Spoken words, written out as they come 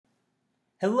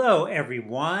Hello,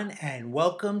 everyone, and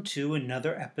welcome to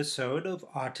another episode of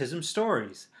Autism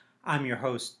Stories. I'm your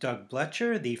host, Doug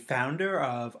Bletcher, the founder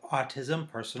of Autism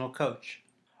Personal Coach.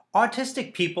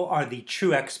 Autistic people are the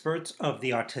true experts of the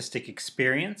autistic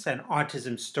experience, and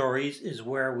Autism Stories is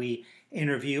where we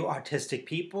interview autistic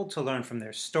people to learn from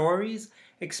their stories,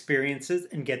 experiences,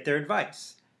 and get their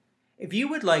advice. If you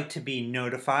would like to be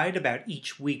notified about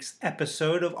each week's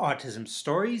episode of Autism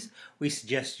Stories, we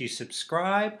suggest you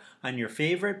subscribe on your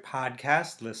favorite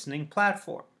podcast listening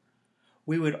platform.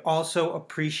 We would also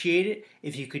appreciate it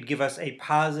if you could give us a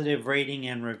positive rating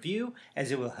and review, as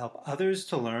it will help others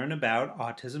to learn about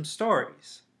autism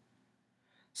stories.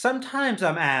 Sometimes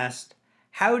I'm asked,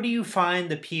 how do you find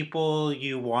the people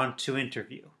you want to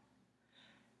interview?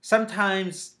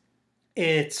 Sometimes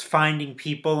it's finding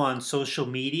people on social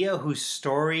media whose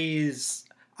stories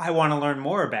I want to learn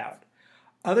more about.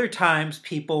 Other times,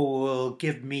 people will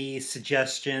give me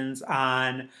suggestions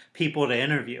on people to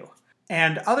interview.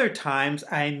 And other times,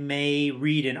 I may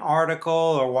read an article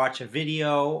or watch a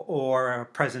video or a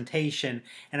presentation,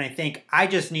 and I think I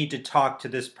just need to talk to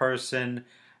this person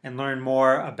and learn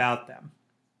more about them.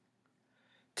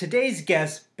 Today's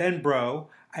guest, Ben Bro,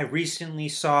 I recently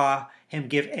saw him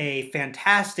give a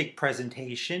fantastic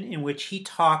presentation in which he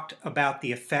talked about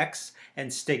the effects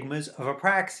and stigmas of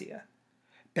apraxia.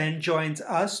 Ben joins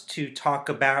us to talk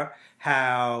about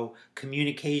how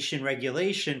communication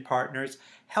regulation partners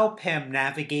help him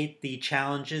navigate the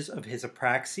challenges of his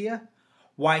apraxia,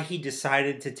 why he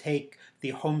decided to take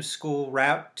the homeschool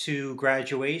route to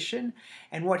graduation,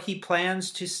 and what he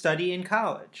plans to study in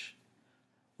college.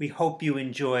 We hope you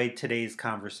enjoyed today's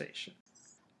conversation.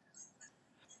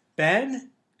 Ben,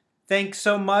 thanks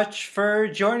so much for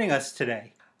joining us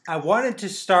today. I wanted to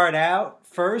start out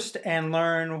first and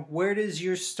learn, where does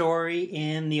your story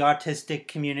in the autistic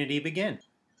community begin?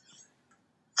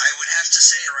 I would have to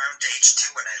say around age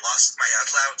 2 when I lost my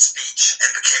out loud speech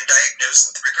and became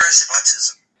diagnosed with regressive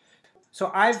autism. So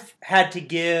I've had to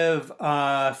give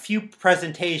a few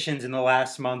presentations in the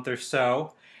last month or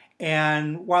so,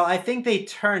 and while I think they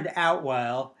turned out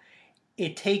well,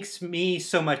 it takes me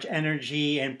so much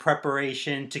energy and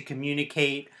preparation to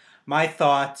communicate my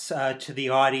thoughts to the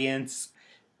audience,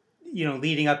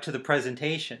 leading up to the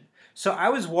presentation. So I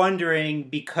was wondering,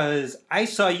 because I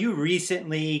saw you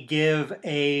recently give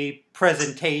a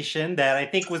presentation that I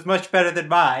think was much better than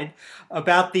mine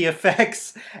about the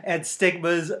effects and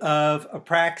stigmas of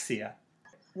apraxia.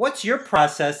 What's your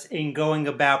process in going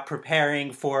about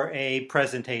preparing for a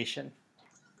presentation?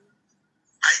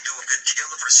 I do a good deal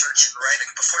of research and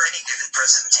writing before any given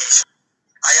presentation.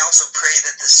 I also pray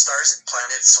that the stars and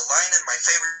planets align in my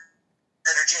favor,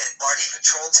 energy and body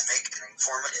control to make an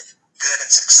informative, good and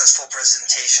successful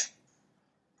presentation.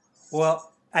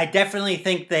 Well, I definitely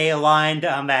think they aligned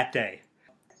on that day.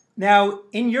 Now,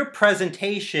 in your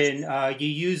presentation, you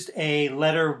used a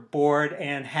letter board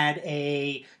and had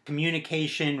a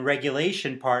communication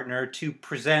regulation partner to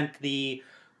present the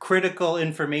critical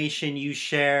information you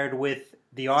shared with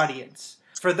the audience.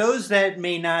 For those that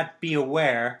may not be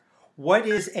aware, what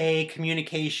is a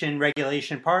communication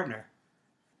regulation partner?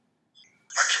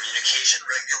 A communication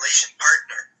regulation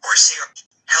partner, or CRP,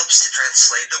 helps to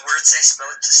translate the words I spell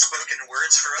into spoken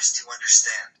words for us to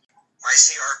understand. My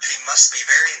CRP must be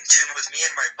very in tune with me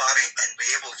and my body and be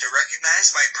able to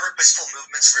recognize my purposeful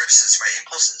movements versus my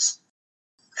impulses.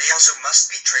 They also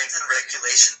must be trained in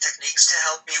regulation techniques to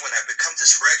help me when I become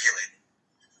dysregulated.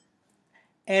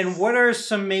 And what are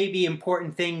some maybe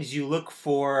important things you look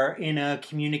for in a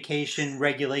communication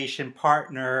regulation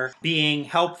partner being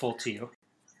helpful to you?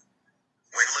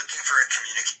 When looking for a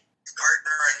communication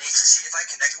partner, I need to see if I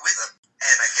connect with them,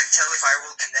 and I can tell if I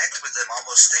will connect with them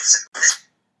almost instantly,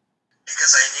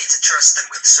 because I need to trust them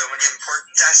with so many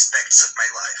important aspects of my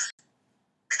life.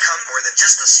 Become more than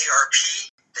just a CRP,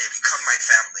 they become my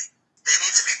family. They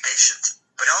need to be patient,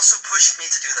 but also push me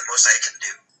to do the most I can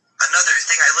do. Another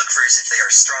thing I look for is if they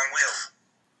are strong-willed.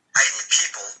 I need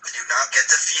people who do not get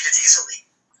defeated easily.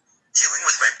 Dealing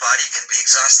with my body can be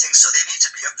exhausting, so they need to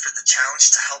be up for the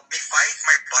challenge to help me fight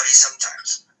my body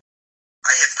sometimes.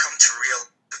 I have come to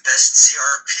realize the best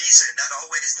CRPs are not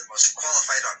always the most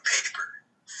qualified on paper,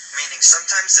 meaning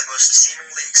sometimes the most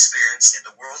seemingly experienced in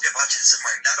the world of autism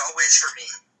are not always for me.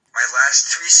 My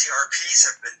last 3 CRPs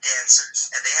have been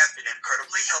dancers, and they have been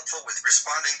incredibly helpful with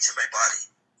responding to my body.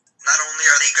 Not only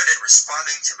are they good at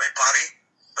responding to my body,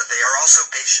 but they are also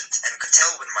patient and can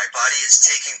tell when my body is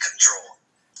taking control.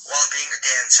 While being a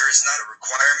dancer is not a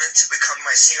requirement to become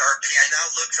my CRP, I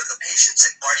now look for the patience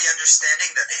and body understanding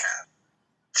that they have.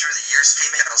 Through the years,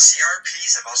 female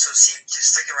CRPs have also seemed to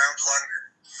stick around longer.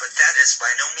 but that is by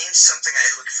no means something I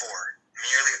look for,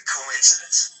 merely a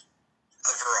coincidence.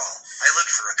 Overall, I look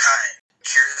for a kind,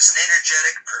 curious, and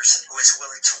energetic person who is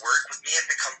willing to work with me and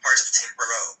become part of Team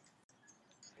Bro.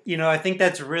 I think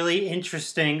that's really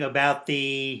interesting about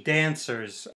the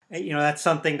dancers. That's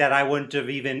something that I wouldn't have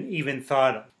even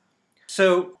thought of.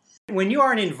 So, when you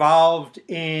aren't involved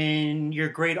in your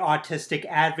great autistic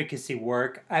advocacy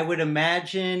work, I would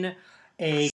imagine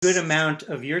a good amount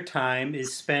of your time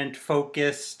is spent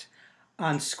focused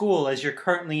on school as you're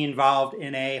currently involved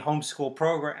in a homeschool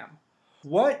program.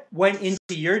 What went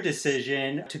into your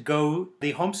decision to go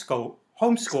the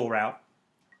homeschool route?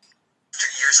 After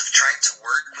years of trying to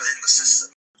work within the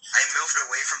system, I moved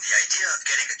away from the idea of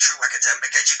getting a true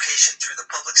academic education through the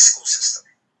public school system,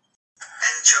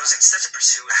 and chose instead to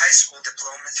pursue a high school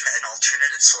diploma through an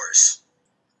alternative source.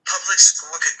 Public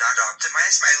school could not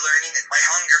optimize my learning, and my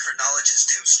hunger for knowledge is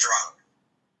too strong.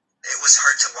 It was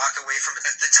hard to walk away from it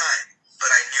at the time, but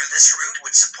I knew this route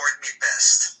would support me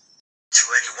best. To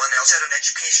anyone else at an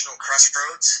educational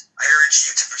crossroads, I urge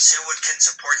you to pursue what can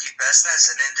support you best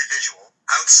as an individual,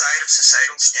 outside of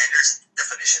societal standards and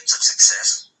definitions of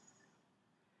success.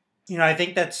 I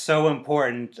think that's so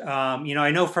important.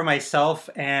 I know for myself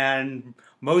and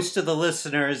most of the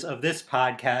listeners of this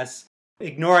podcast,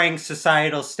 ignoring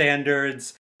societal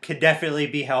standards could definitely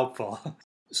be helpful.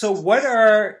 So what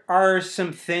are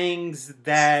some things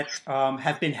that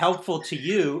have been helpful to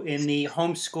you in the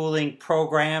homeschooling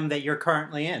program that you're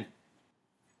currently in?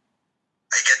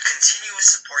 I get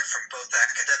continuous support from both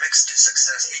Academics to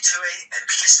Success A2A and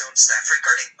Keystone staff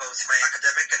regarding both my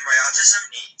academic and my autism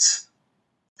needs.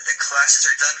 The classes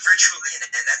are done virtually and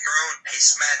at your own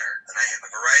pace manner, and I have a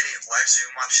variety of live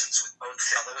Zoom options with both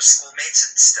fellow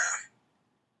schoolmates and staff.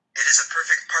 It is a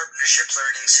perfect partnership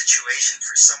learning situation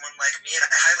for someone like me, and I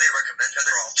highly recommend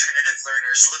other alternative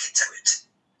learners look into it.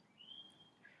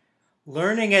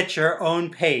 Learning at your own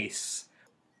pace.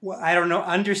 Well, I don't know,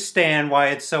 understand why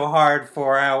it's so hard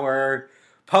for our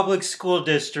public school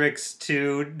districts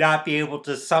to not be able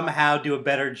to somehow do a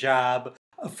better job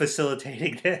of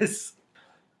facilitating this.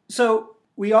 So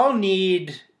we all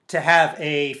need to have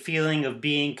a feeling of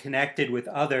being connected with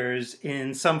others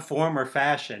in some form or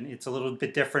fashion. It's a little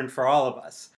bit different for all of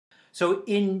us. So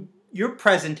in your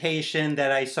presentation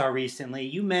that I saw recently,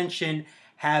 you mentioned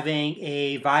having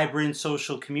a vibrant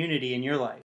social community in your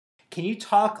life. Can you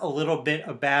talk a little bit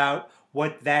about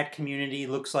what that community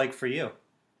looks like for you?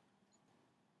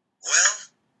 Well,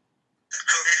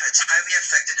 COVID has highly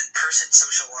affected in-person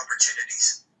social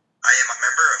opportunities. I am a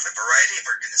member of a variety of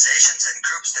organizations and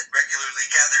groups that regularly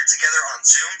gather together on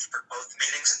Zoom for both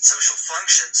meetings and social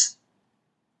functions.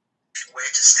 A way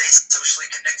to stay socially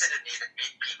connected and even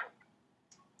meet people.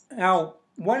 Now,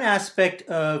 one aspect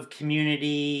of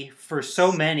community for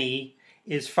so many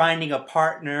is finding a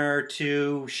partner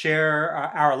to share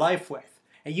our life with.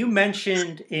 And you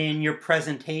mentioned in your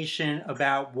presentation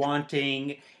about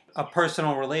wanting a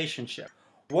personal relationship.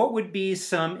 What would be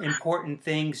some important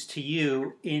things to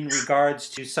you in regards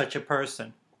to such a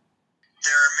person?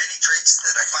 There are many traits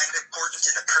that I find important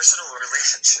in a personal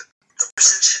relationship. The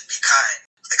person should be kind,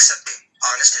 accepting,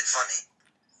 honest, and funny.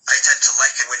 I tend to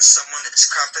like it when someone is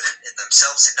confident in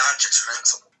themselves and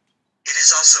non-judgmental. It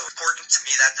is also important to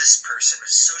me that this person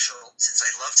is social, since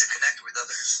I love to connect with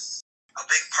others. A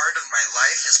big part of my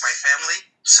life is my family,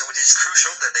 so it is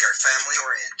crucial that they are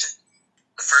family-oriented.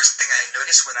 The first thing I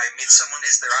notice when I meet someone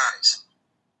is their eyes.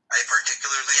 I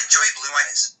particularly enjoy blue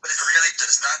eyes, but it really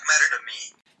does not matter to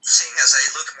me, seeing as I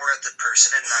look more at the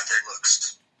person and not their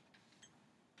looks.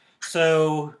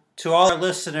 So, to all our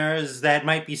listeners that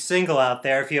might be single out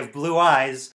there, if you have blue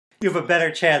eyes, you have a better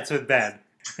chance with Ben.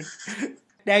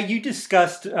 Now, you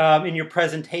discussed in your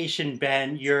presentation,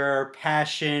 Ben, your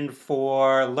passion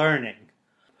for learning.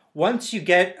 Once you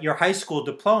get your high school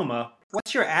diploma,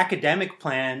 what's your academic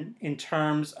plan in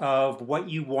terms of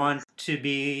what you want to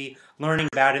be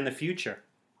learning about in the future?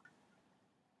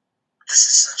 This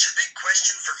is such a big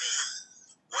question for me.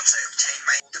 Once I obtain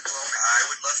my diploma, I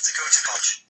would love to go to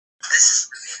college. This is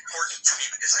really important to me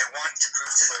because I want to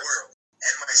prove to the world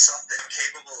and myself that I'm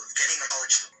capable of getting a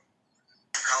college diploma.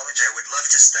 In college, I would love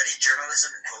to study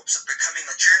journalism in hopes of becoming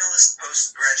a journalist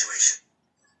post-graduation.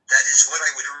 That is what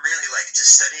I would really like to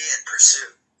study and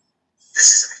pursue.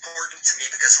 This is important to me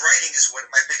because writing is one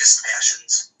of my biggest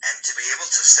passions, and to be able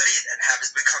to study it and have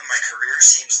it become my career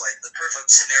seems like the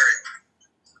perfect scenario.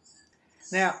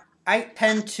 Now, I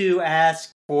tend to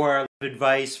ask for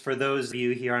advice for those of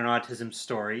you here on Autism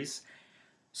Stories.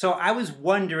 So I was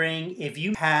wondering if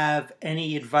you have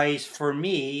any advice for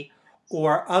me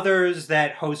or others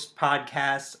that host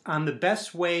podcasts on the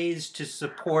best ways to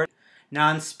support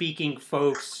non-speaking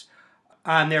folks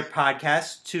on their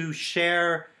podcast to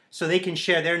share, so they can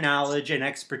share their knowledge and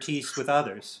expertise with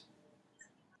others?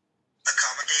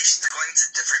 Accommodations are going to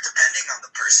differ depending on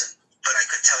the person, but I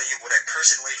could tell you what I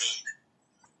personally need.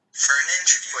 For an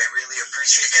interview, I really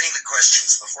appreciate getting the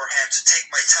questions beforehand to take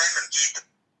my time and read them,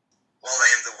 while I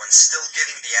am the one still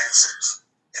giving the answers.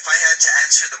 If I had to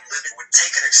answer them live, it would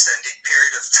take an extended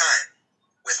period of time,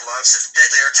 with lots of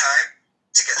dead air time,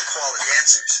 to get quality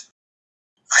answers.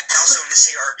 I also need a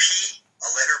CRP, a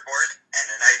letterboard,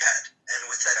 and an iPad, and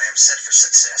with that I am set for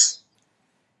success.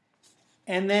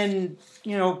 And then,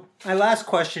 my last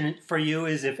question for you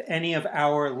is if any of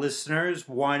our listeners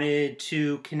wanted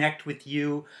to connect with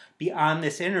you beyond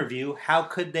this interview, how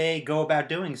could they go about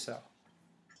doing so?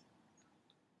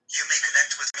 You may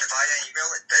connect with me via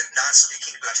email at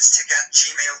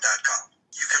bennonspeakingautistic@gmail.com.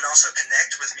 You can also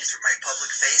connect with me through my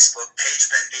public Facebook page,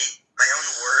 Ben B, my own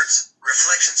words,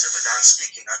 Reflections of a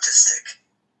Non-Speaking Autistic.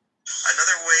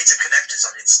 Another way to connect is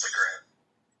on Instagram.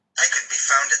 I can be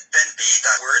found at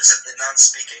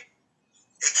benb.wordsofthenonspeaking.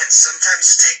 It can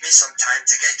sometimes take me some time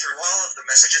to get through all of the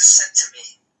messages sent to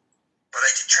me, but I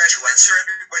can try to answer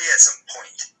everybody at some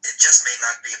point. It just may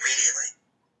not be immediately.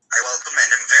 I welcome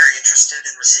and am very interested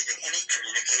in receiving any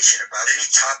communication about any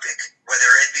topic,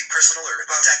 whether it be personal or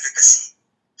about advocacy.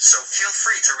 So feel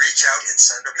free to reach out and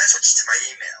send a message to my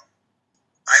email.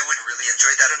 I would really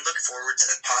enjoy that and look forward to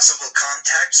the possible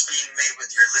contacts being made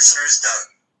with your listeners,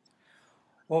 Doug.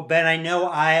 Well, Ben, I know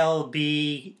I'll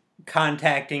be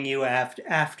contacting you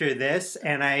after this,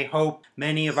 and I hope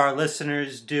many of our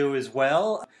listeners do as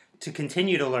well, to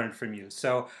continue to learn from you.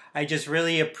 So I just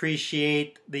really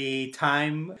appreciate the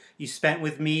time you spent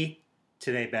with me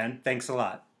today, Ben. Thanks a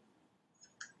lot.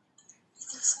 You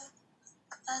think so?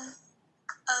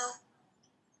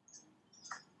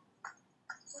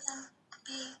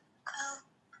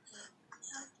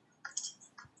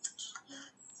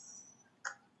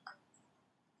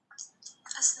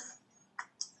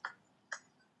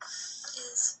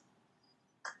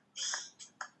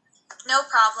 No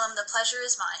problem. The pleasure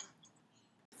is mine.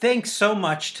 Thanks so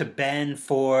much to Ben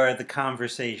for the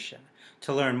conversation.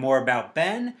 To learn more about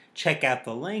Ben, check out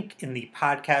the link in the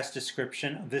podcast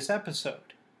description of this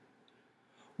episode.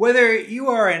 Whether you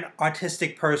are an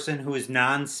autistic person who is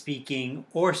non-speaking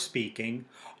or speaking,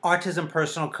 Autism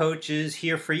Personal Coach is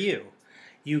here for you.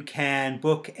 You can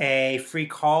book a free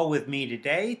call with me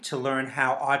today to learn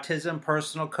how Autism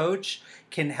Personal Coach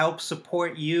can help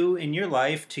support you in your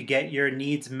life to get your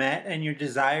needs met and your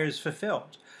desires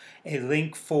fulfilled. A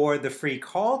link for the free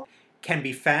call can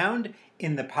be found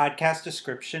in the podcast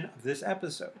description of this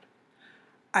episode.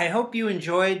 I hope you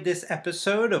enjoyed this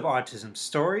episode of Autism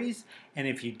Stories, and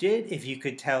if you did, if you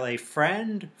could tell a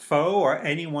friend, foe, or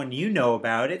anyone you know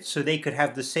about it so they could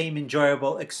have the same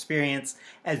enjoyable experience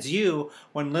as you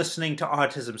when listening to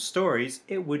Autism Stories,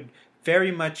 it would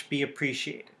very much be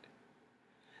appreciated.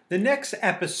 The next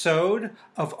episode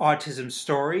of Autism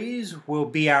Stories will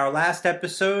be our last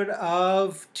episode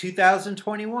of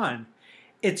 2021.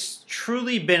 It's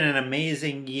truly been an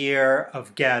amazing year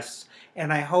of guests,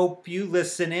 and I hope you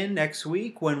listen in next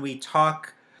week when we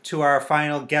talk to our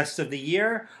final guest of the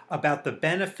year about the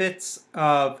benefits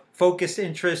of focused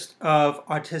interest of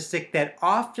autistic that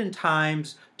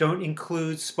oftentimes don't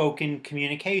include spoken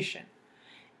communication.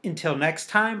 Until next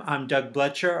time, I'm Doug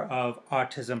Bletcher of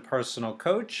Autism Personal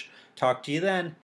Coach. Talk to you then.